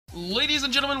Ladies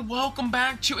and gentlemen, welcome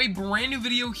back to a brand new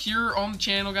video here on the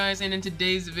channel, guys. And in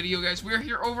today's video, guys, we're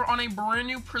here over on a brand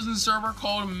new prison server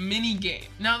called Minigame.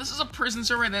 Now, this is a prison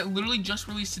server that literally just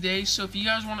released today, so if you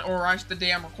guys want to, or actually the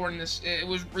day I'm recording this, it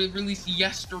was released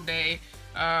yesterday.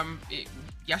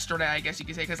 Yesterday, I guess you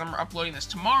could say, because I'm uploading this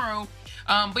tomorrow.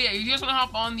 But yeah, if you guys want to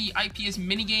hop on, the IP is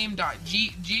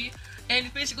minigame.gg. And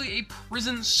it's basically a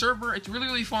prison server. It's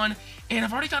really fun, and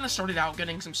I've already kind of started out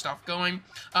getting some stuff going,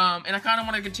 and I kind of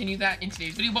want to continue that in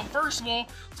today's video. But first of all,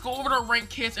 let's go over to our rank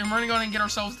kits, and we're going to go ahead and get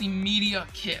ourselves the media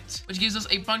kit, which gives us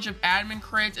a bunch of admin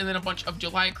crates and then a bunch of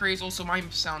July crates. Also, my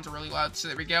sounds are really loud, so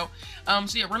there we go.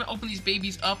 So yeah, we're going to open these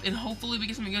babies up, and hopefully we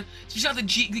get something good. So we got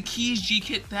the keys G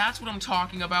kit, that's what I'm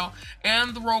talking about,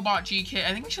 and the robot G kit.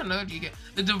 I think we should have another G kit,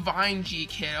 the divine G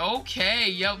kit. Okay,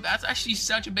 yep, that's actually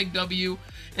such a big W.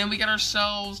 And we got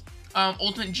ourselves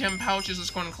ultimate gem pouches. Let's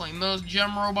go ahead and claim those.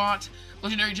 Gem robot,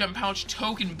 legendary gem pouch,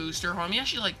 token booster. Hold on, let me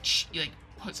actually like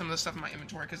put some of this stuff in my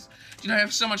inventory, because I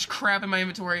have so much crap in my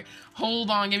inventory. Hold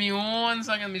on, give me 1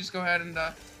 second. Let me just go ahead and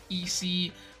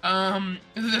EC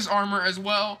this armor as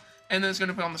well. And then it's going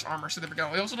to put on this armor. So there we go.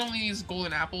 We also don't need this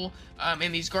golden apple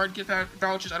and these guard gift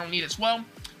vouchers I don't need as well.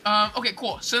 Okay,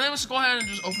 cool. So then let's go ahead and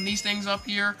just open these things up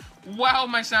here. Wow,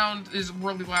 my sound is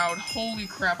really loud. Holy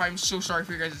crap, I'm so sorry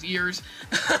for your guys' ears.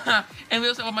 And we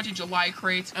also have a bunch of July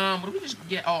crates. What did we just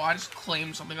get? Oh, I just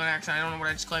claimed something on accident. I don't know what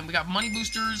I just claimed. We got money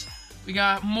boosters. We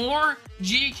got more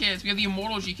G kits. We have the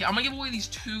immortal G kit. I'm gonna give away these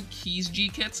 2 keys G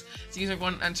kits. So you guys are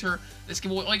going to enter this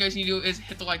giveaway. All you guys need to do is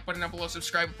hit the like button down below,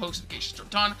 subscribe, post notifications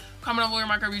turned on, comment on your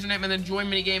Minecraft username, and then join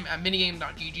minigame at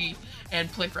minigame.gg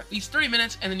and play for at least 30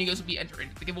 minutes, and then you guys will be entered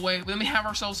into the giveaway. Then we have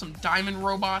ourselves some diamond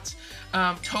robots,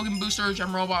 token booster,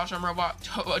 gem robot,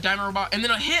 diamond robot, and then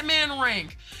a hitman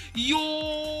rank.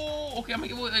 Yo! Okay, I'm gonna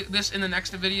give away this in the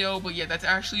next video, but yeah, that's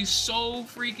actually so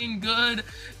freaking good.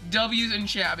 W's in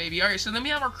chat, baby. Alright, so then we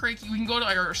have our crate. We can go to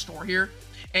our store here,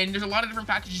 and there's a lot of different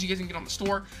packages you guys can get on the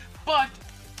store, but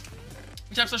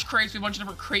we have such crates. We have a bunch of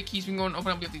different crate keys we can go and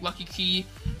open up. We have the lucky key.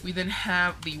 We then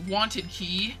have the wanted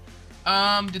key,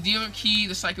 the dealer key,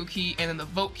 the psycho key, and then the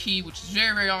vote key, which is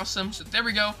very awesome. So there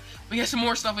we go. We got some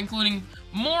more stuff, including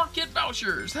more kit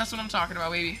vouchers. That's what I'm talking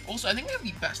about, baby. Also, I think we have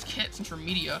the best kit since we're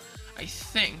media, I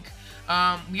think.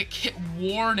 We get kit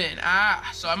warden.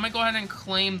 So I might go ahead and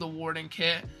claim the warden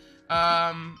kit, because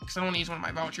I don't want to use one of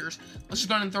my vouchers. Let's just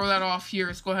go ahead and throw that off here.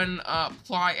 Let's go ahead and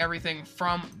apply everything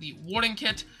from the warden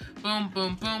kit. Boom.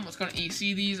 Let's go ahead and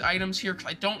AC these items here, because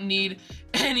I don't need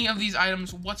any of these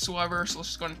items whatsoever. So let's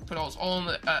just go ahead and put all in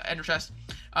the ender chest.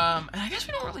 And I guess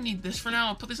we don't really need this for now.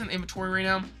 I'll put this in the inventory right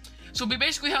now. So we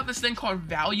basically have this thing called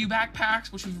value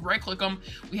backpacks, which if we right click them,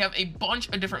 we have a bunch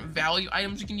of different value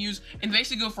items we can use, and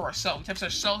basically go for our cell. We type our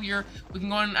cell here. We can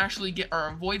go ahead and actually get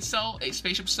our void cell, a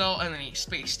spaceship cell, and then a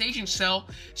space station cell.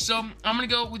 So I'm gonna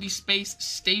go with the space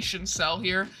station cell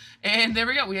here, and there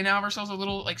we go. We now have ourselves a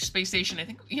little like space station. I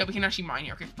think, yeah, we can actually mine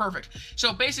here. Okay, perfect.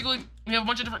 So basically, we have a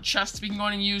bunch of different chests we can go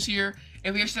ahead and use here.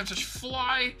 If we actually have such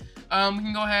fly, we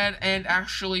can go ahead and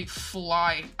actually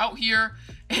fly out here,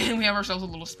 and we have ourselves a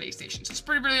little space station. So it's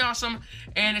really awesome,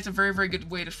 and it's a very good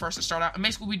way for us to start out. And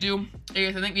basically what we do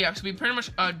is, I think, yeah, so we pretty much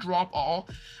drop all,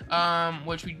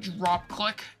 which we drop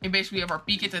click, and basically we have our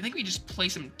beacons. I think we just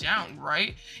place them down,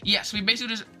 right? Yeah, so we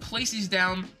basically just place these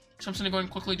down. So I'm just gonna go ahead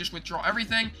and quickly just withdraw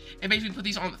everything, and basically put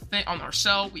these on on our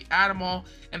cell. We add them all,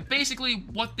 and basically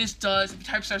what this does, if you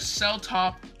type our cell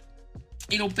top,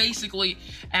 it'll basically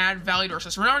add value to our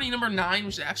cell. So we're already number 9,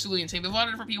 which is absolutely insane. We have a lot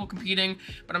of different people competing,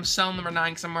 but I'm selling number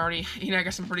 9 because I'm already, I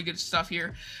got some pretty good stuff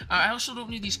here. I also don't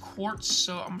need these quartz,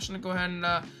 so I'm just gonna go ahead and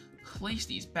place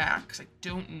these back because I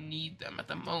don't need them at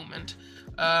the moment.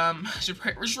 So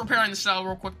we're just repairing the cell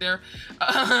real quick there,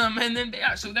 and then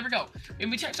yeah, so there we go. If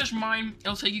we type search mine,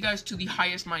 it'll take you guys to the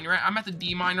highest mine. Right, I'm at the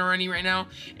D mine already right now,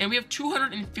 and we have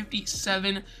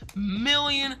 257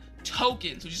 million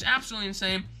tokens, which is absolutely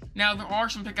insane. Now, there are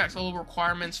some pickaxe level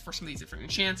requirements for some of these different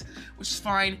enchants, which is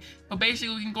fine, but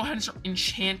basically we can go ahead and start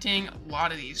enchanting a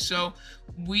lot of these. So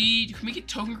can we get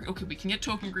token greed? Okay, we can get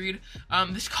token greed.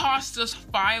 This costs us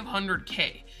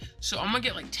 500k. So I'm gonna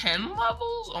get like 10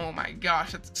 levels. Oh my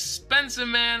gosh, that's expensive,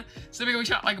 man. So we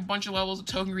got like a bunch of levels of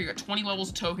token greed. We got 20 levels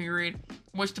of token greed,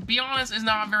 which to be honest is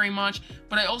not very much,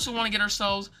 but I also want to get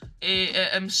ourselves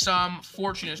some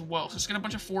fortune as well. So let's get a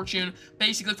bunch of fortune.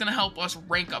 Basically, it's gonna help us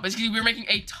rank up. Basically, we're making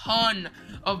a ton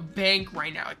of bank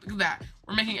right now. Like, look at that.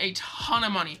 We're making a ton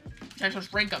of money. Time to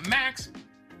rank up max,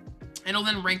 and it'll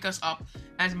then rank us up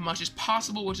as much as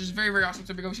possible, which is very awesome.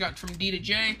 So we got from D to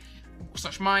J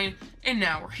 / mine, and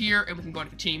now we're here, and we can go and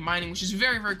continue mining, which is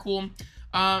very cool.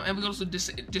 And we can also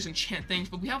disenchant things,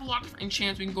 but we have a lot of different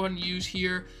enchants we can go ahead and use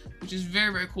here, which is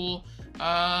very, very cool.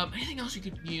 Anything else you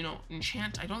could, you know,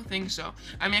 enchant? I don't think so.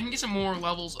 I mean, I can get some more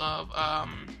levels of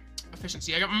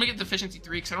efficiency. I'm gonna get the efficiency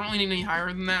 3 because I don't really need any higher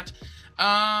than that.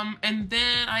 And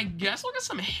then I guess I'll get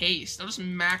some haste. I'll just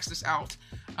max this out.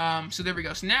 So there we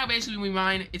go. So now basically when we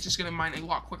mine, it's just gonna mine a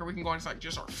lot quicker. We can go inside,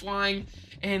 just start flying,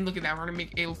 and look at that. We're gonna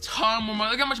make a ton more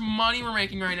money. Look how much money we're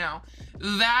making right now.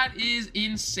 That is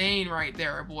insane right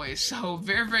there, boys. So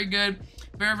very, very good.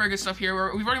 Very, very good stuff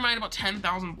here. We've already mined about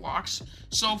 10,000 blocks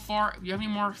so far. Do you have any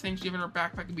more things we have in our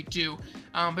backpack? We do.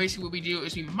 Basically what we do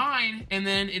is we mine, and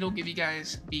then it'll give you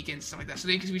guys beacons, stuff like that. So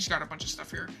because we just got a bunch of stuff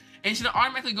here. And it's gonna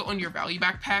automatically go into your value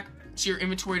backpack, so your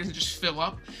inventory doesn't just fill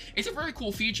up. It's a very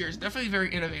cool feature. It's definitely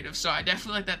very innovative. So I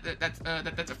definitely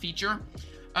like that's a feature.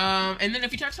 And then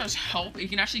if you text us help, you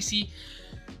can actually see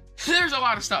there's a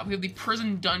lot of stuff. We have the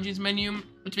prison dungeons menu,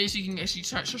 which basically you can actually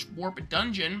just warp a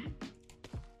dungeon.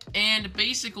 And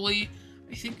basically,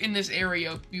 I think in this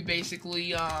area, you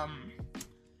basically,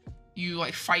 you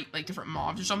like fight like different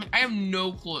mobs or something. I have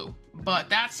no clue, but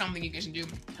that's something you guys can do.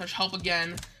 Touch help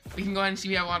again. We can go ahead and see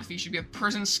we have a lot of features. We have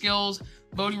prison skills,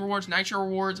 voting rewards, nitro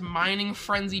rewards, mining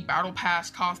frenzy, battle pass,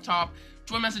 cough top,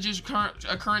 join messages,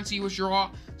 currency withdraw,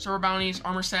 server bounties,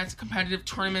 armor sets, competitive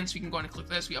tournaments. We can go ahead and click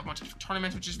this. We have a bunch of different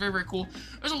tournaments, which is very, very cool.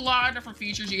 There's a lot of different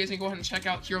features you guys can go ahead and check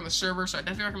out here on the server. So I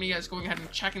definitely recommend you guys going ahead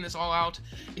and checking this all out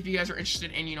if you guys are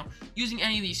interested in, you know, using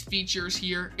any of these features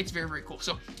here. It's very, very cool.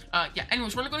 So yeah,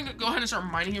 anyways, we're going to go ahead and start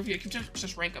mining here. If you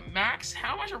just rank up max,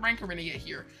 how much a rank are we going to get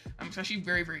here? I'm actually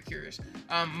very, very curious.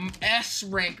 S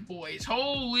rank, boys.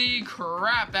 Holy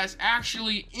crap, that's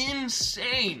actually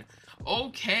insane.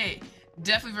 Okay.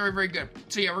 Definitely very, very good.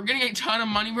 So yeah, we're getting a ton of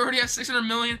money. We already have 600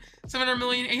 million, 700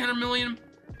 million, 800 million,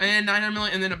 and 900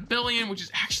 million, and then $1 billion, which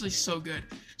is actually so good.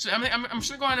 So I'm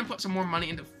just gonna go ahead and put some more money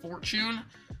into fortune.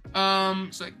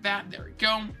 So like that, there we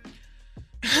go.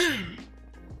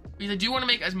 Because I do want to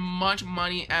make as much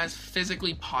money as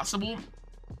physically possible.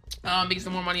 Because the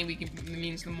more money we can,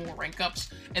 means the more rank ups,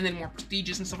 and then more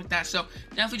prestigious and stuff like that. So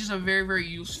definitely just a very, very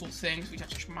useful thing. So we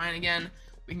touch mine again.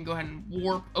 We can go ahead and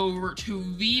warp over to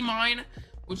V-Mine,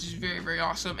 which is very, very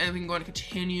awesome. And we can go ahead and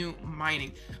continue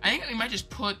mining. I think we might just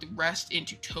put the rest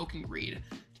into token greed.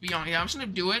 To be honest, yeah, I'm just going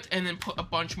to do it and then put a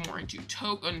bunch more into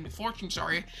fortune,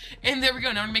 sorry. And there we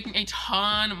go. Now we're making a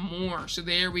ton more. So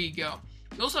there we go.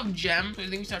 We also have gems. So I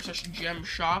think we start such a gem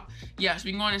shop. Yes,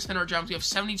 we can go ahead and spend our gems. We have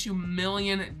 72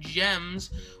 million gems,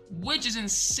 which is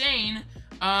insane.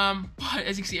 But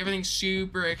as you can see, everything's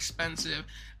super expensive.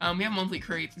 We have monthly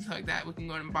crates and stuff like that we can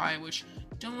go ahead and buy, which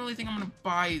I don't really think I'm going to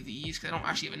buy these because I don't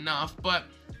actually have enough. But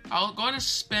I'll go ahead and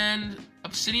spend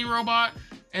Obsidian Robot,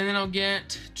 and then I'll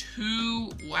get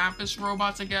 2 Lapis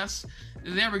Robots, I guess.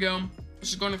 There we go.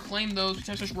 Just going to claim those. We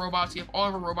touch robots. We have all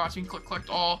of our robots. We can click collect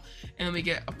all, and then we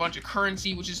get a bunch of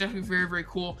currency, which is definitely very, very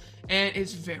cool, and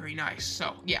it's very nice.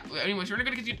 So yeah. Anyways, we're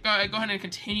gonna go ahead and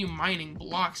continue mining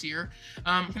blocks here.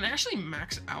 Can I actually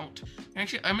max out?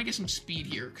 Actually, I'm gonna get some speed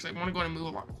here because I want to go ahead and move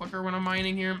a lot quicker when I'm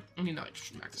mining here. I mean, no,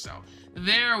 just max this out.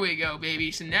 There we go, baby.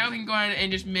 So now we can go ahead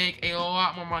and just make a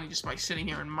lot more money just by sitting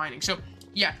here and mining. So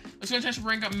yeah, let's go test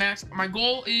rank up max. My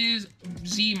goal is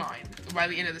Z-Mine by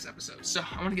the end of this episode. So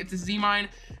I want to get to Z-Mine.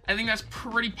 I think that's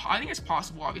I think it's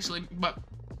possible, obviously, but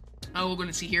we're going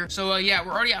to see here. So yeah,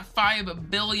 we're already at $5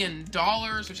 billion,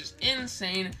 which is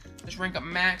insane. Let's rank up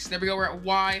max. There we go. We're at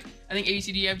Y. I think A,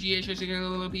 C, D, F, G, H, I, J, K, L,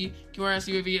 M, N, O, P, Q, R, S,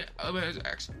 T, U, V,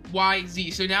 X, Y,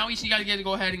 Z. So now we got to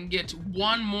go ahead and get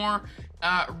one more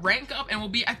rank up, and we'll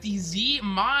be at the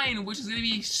Z-Mine, which is going to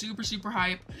be super, super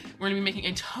hype. We're going to be making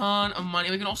a ton of money.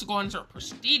 We can also go on and start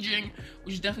prestiging,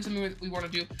 which is definitely something we want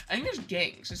to do. I think there's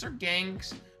gangs. Is there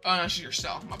gangs? Oh, no, it's just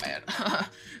yourself. My bad.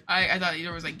 I thought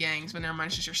there was like gangs, but never mind.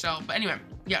 It's just yourself. But anyway,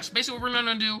 yeah. So basically, what we're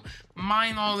going to do,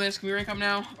 mine all this. Can we rank up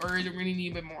now, or do we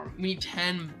need a bit more? We need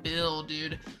 10 bill,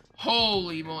 dude.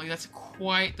 Holy moly, that's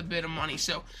quite the bit of money.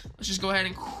 So let's just go ahead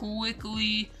and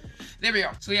quickly. There we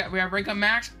go. So yeah, we have rank up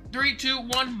max. 3, 2,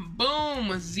 1,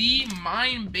 boom!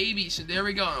 Z-Mine, baby. So there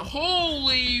we go.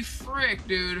 Holy frick,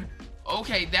 dude.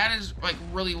 Okay, that is like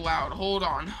really loud. Hold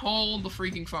on. Hold the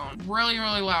freaking phone. Really,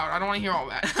 really loud. I don't want to hear all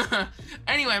that.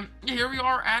 Anyway, here we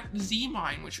are at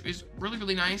Z-Mine, which is really,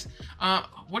 really nice.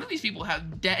 What do these people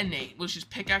have? Detonate, which is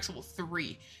pickaxe level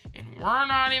 3. And we're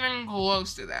not even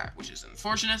close to that, which is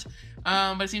unfortunate.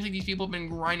 But it seems like these people have been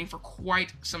grinding for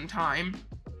quite some time.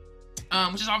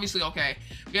 Which is obviously okay.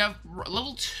 We have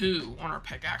level 2 on our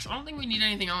pickaxe. I don't think we need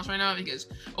anything else right now because,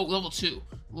 oh, level 2.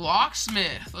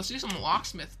 Locksmith. Let's do some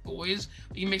locksmith, boys.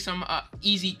 We can make some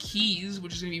easy keys,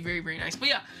 which is going to be very, very nice. But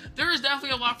yeah, there is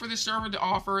definitely a lot for this server to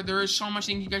offer. There is so much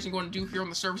things you guys can go and do here on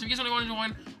the server. So if you guys want to go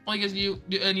and join, all you guys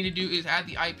need to do is add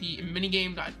the IP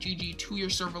minigame.gg to your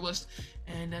server list.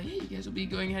 And yeah, you guys will be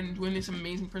going ahead and doing this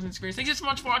amazing prison experience. Thanks so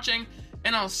much for watching,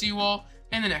 and I'll see you all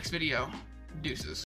in the next video. Deuces.